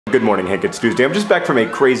Good morning, Hank. It's Tuesday. I'm just back from a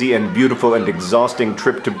crazy and beautiful and exhausting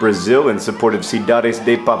trip to Brazil in support of Cidades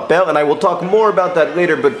de Papel, and I will talk more about that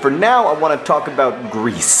later, but for now I want to talk about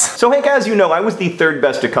Greece. So Hank, as you know, I was the third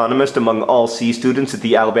best economist among all C students at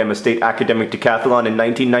the Alabama State Academic Decathlon in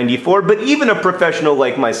 1994, but even a professional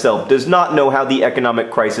like myself does not know how the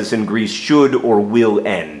economic crisis in Greece should or will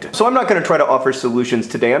end. So I'm not going to try to offer solutions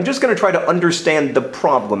today. I'm just going to try to understand the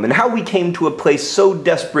problem and how we came to a place so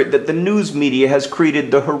desperate that the news media has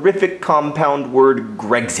created the horrific compound word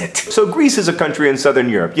Grexit. So Greece is a country in southern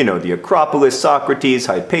Europe. You know, the Acropolis, Socrates,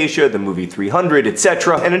 Hypatia, the movie 300,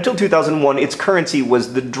 etc. And until 2001, its currency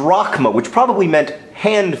was the drachma, which probably meant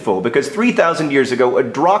handful, because 3,000 years ago, a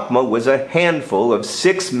drachma was a handful of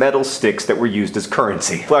 6 metal sticks that were used as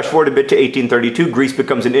currency. Flash forward a bit to 1832, Greece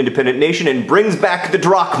becomes an independent nation and brings back the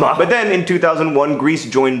drachma. But then in 2001, Greece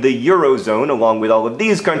joined the Eurozone along with all of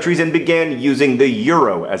these countries and began using the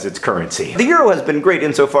euro as its currency. The euro has been great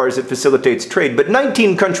insofar as it facilitates trade, but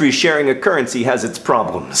 19 countries sharing a currency has its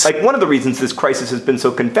problems. Like, one of the reasons this crisis has been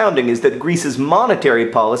so confounding is that Greece's monetary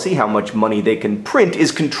policy, how much money they can print,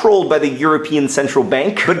 is controlled by the European Central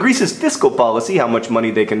Bank, but Greece's fiscal policy, how much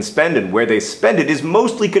money they can spend and where they spend it, is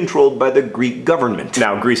mostly controlled by the Greek government.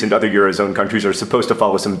 Now, Greece and other Eurozone countries are supposed to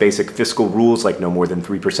follow some basic fiscal rules, like no more than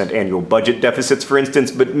 3% annual budget deficits, for instance,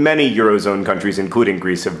 but many Eurozone countries, including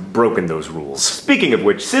Greece, have broken those rules. Speaking of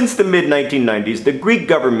which, since the mid-1990s, the Greek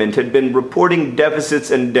government had been reporting deficits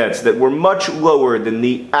and debts that were much lower than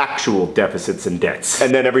the actual deficits and debts.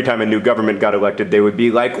 And then every time a new government got elected, they would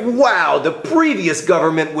be like, wow, the previous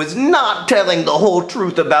government was not telling the whole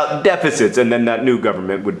truth about deficits, and then that new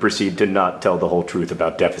government would proceed to not tell the whole truth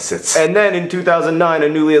about deficits. And then in 2009, a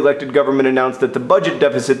newly elected government announced that the budget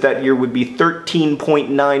deficit that year would be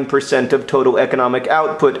 13.9% of total economic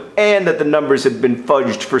output, and that the numbers had been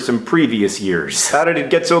fudged for some previous years. How did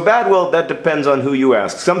it get so bad? Well, that depends on who you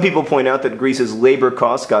ask. Some people point out that Greece's labor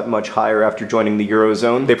costs got much higher after joining the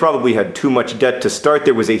Eurozone. They probably had too much debt to start.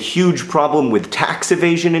 There was a huge problem with tax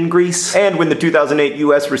evasion in Greece. And when the 2008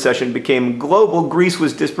 US recession became global, Greece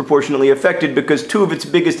was disproportionately affected because two of its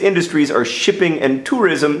biggest industries are shipping and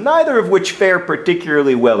tourism, neither of which fare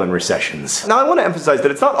particularly well in recessions. Now, I want to emphasize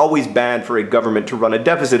that it's not always bad for a government to run a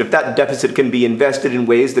deficit. If that deficit can be invested in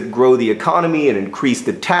ways that grow the economy and increase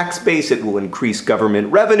the tax base, it will increase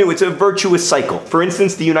government revenue. It's a virtuous cycle. For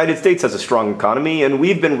instance, the United States has a strong economy, and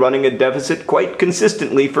we've been running a deficit quite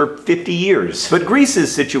consistently for 50 years. But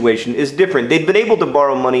Greece's situation is different. They'd been able to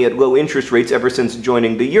borrow money at low interest rates ever since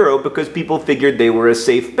joining the euro because people figured they were a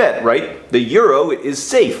safe bet, right? The euro is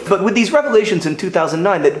safe. But with these revelations in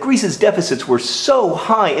 2009 that Greece's deficits were so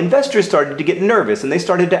high, investors started to get nervous and they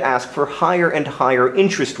started to ask for higher and higher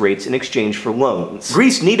interest rates in exchange for loans.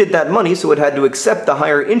 Greece needed that money, so it had to accept the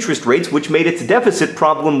higher interest rates, which made its deficit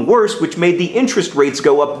problem worse, which made the interest rates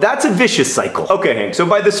go up. That's a vicious cycle. Okay, Hank, so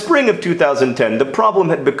by the spring of 2010, the problem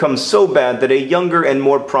had become so bad that a younger and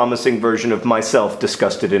more promising version of myself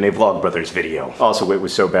discussed it in a Vlogbrothers video. Also, it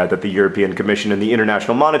was so bad that the European Commission and the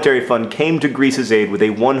International Monetary Fund came to Greece's aid with a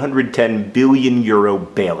 110 billion euro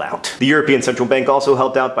bailout. The European Central Bank also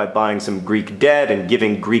helped out by buying some Greek debt and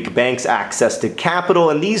giving Greek banks access to capital,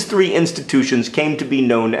 and these three institutions came to be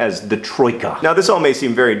known as the Troika. Now, this all may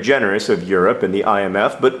seem very generous of Europe and the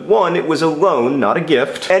IMF, but one, it was a loan, not a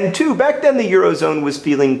gift, and two, back then the Eurozone was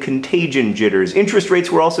feeling contagion jitters. Interest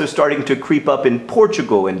rates were also starting to creep up in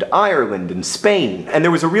Portugal and Ireland and Spain, and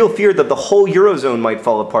there was a real fear that the whole Eurozone might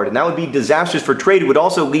fall apart, and that would be disastrous for trade. It would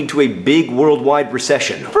also lead to a big worldwide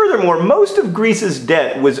recession. Furthermore, most of Greece's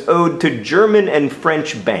debt was owed to German and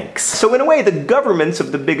French banks. So in a way, the governments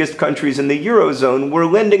of the biggest countries in the Eurozone were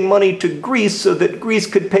lending money to Greece so that Greece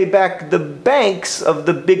could pay back the banks of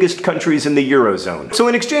the biggest countries in the Eurozone. So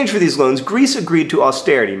in exchange for these loans, Greece agreed to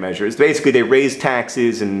austerity measures. Basically, they raised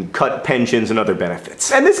taxes and cut pensions and other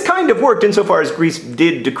benefits. And this kind of worked insofar as Greece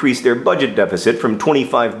did decrease their budget deficit from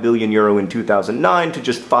 25 billion euro in 2009 to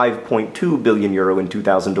just 5.2 billion euro in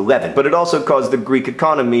 2011. But it also caused the Greek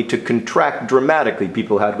economy to contract dramatically.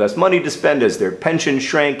 People had less money to spend as their pensions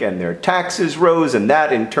shrank and their taxes rose, and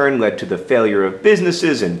that in turn led to the failure of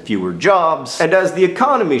businesses and fewer jobs. And as the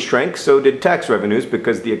economy shrank, so did tax revenues,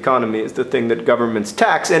 because the economy is the thing that governments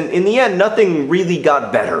tax, and in the end, nothing really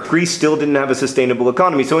got better. Greece still didn't have a sustainable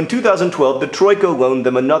economy, so in 2012, the Troika loaned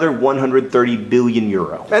them another 130 billion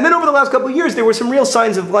euro. And then over the last couple of years, there were some real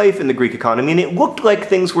signs of life in the Greek economy, and it looked like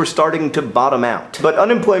things were starting to bottom out. But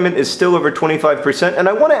unemployment is still over 25%, and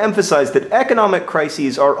I want to emphasize that economic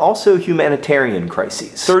crises are also humanitarian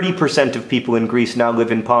crises. 30% of people in Greece now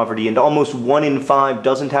live in poverty, and almost 1 in 5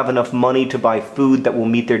 doesn't have enough money to buy food that will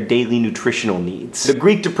meet their daily nutritional needs. The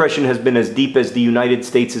Greek depression has been as deep as the United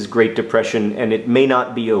States' Great Depression, and it may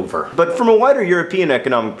not be over. But from a wider European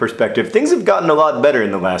economic perspective, things have gotten a lot better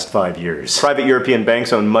in the last 5 years. Private European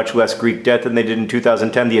banks own much less Greek debt than they did in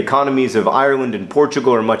 2010. The economies of Ireland and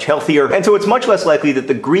Portugal are much healthier, and so it's much less likely that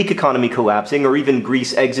the Greek economy collapsing or even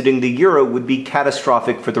Greece exiting the euro would be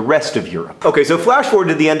catastrophic for the rest of Europe. Okay, so flash forward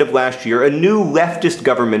to the end of last year, a new leftist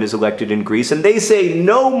government is elected in Greece, and they say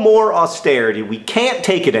no more austerity. We can't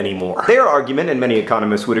take it anymore. Their argument, and many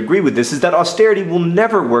economists would agree with this, is that austerity will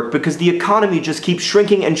never work because the economy just keeps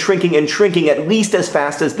shrinking and shrinking and shrinking at least as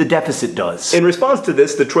fast as the deficit does. In response to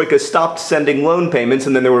this, the Troika stopped sending loan payments,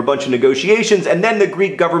 and then there were a bunch of negotiations, and then the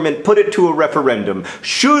Greek government put it to a referendum.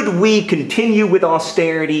 Should we continue with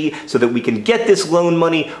austerity so that we can get this loan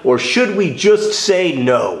money, or should we just say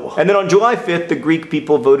no? And then on July 5th, the Greek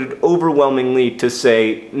people voted overwhelmingly to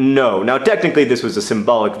say no. Now, technically this was a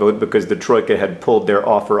symbolic vote because the Troika had pulled their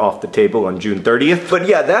offer off the table on June 30th. But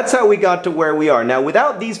yeah, that's how we got to where we are. Now,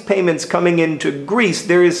 without these payments coming into Greece,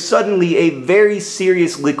 there is suddenly a very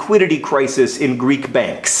serious liquidity crisis in Greek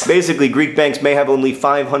banks. Basically, Greek banks may have only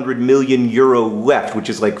 500 million euro left, which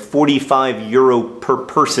is like 45 euro per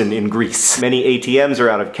person in Greece. Many ATMs are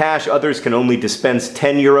out of cash, others can only dispense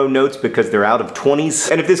 10 euro notes because they're out of 20s.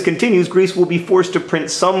 And if this continues, Greece will be forced to print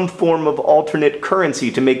some form of alternate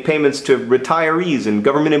currency to make payments to retirees and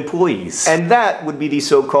government employees. And that would be the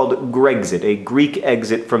so-called Grexit, a Greek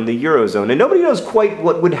exit from the Eurozone. And nobody knows quite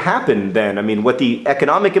what would happen then. I mean, what the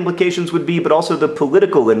economic implications would be, but also the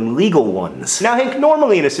political and legal ones. Now, Hank,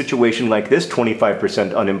 normally in a situation like this,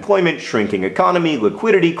 25% unemployment, shrinking economy,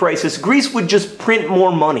 liquidity crisis, Greece would just print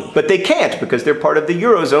more money. But they can't because they're part of the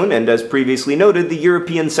Eurozone, and as previously noted, the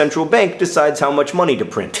European Central Bank decides how much money to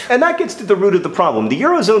print. And that gets to the root of the problem. The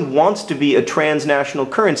Eurozone wants to be a transnational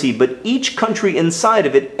currency, but each country inside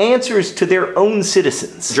of it answers to their own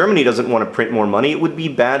citizens. Germany doesn't want to print more money. It would be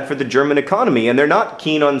bad for the German economy, and they're not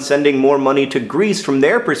keen on sending more money to Greece. From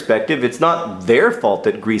their perspective, it's not their fault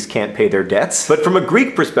that Greece can't pay their debts. But from a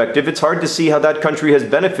Greek perspective, it's hard to see how that country has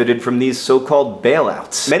benefited from these so-called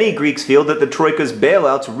bailouts. Many Greeks feel that the Troika's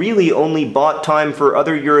bailouts really only bought time for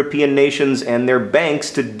other European nations and their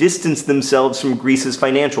banks to distance themselves from Greece's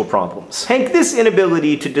financial problems. Hank, this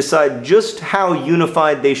inability to decide just how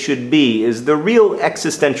unified they should be is the real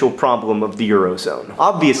existential problem of the Eurozone.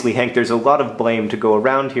 Obviously, Hank, there's a lot of blame to go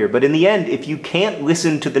around here, but in the end, if you can't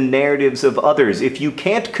listen to the narratives of others, if you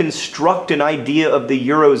can't construct an idea of the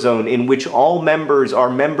Eurozone in which all members are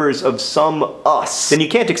members of some us, then you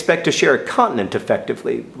can't expect to share a continent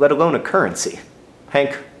effectively, let alone a currency.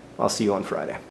 Hank, I'll see you on Friday.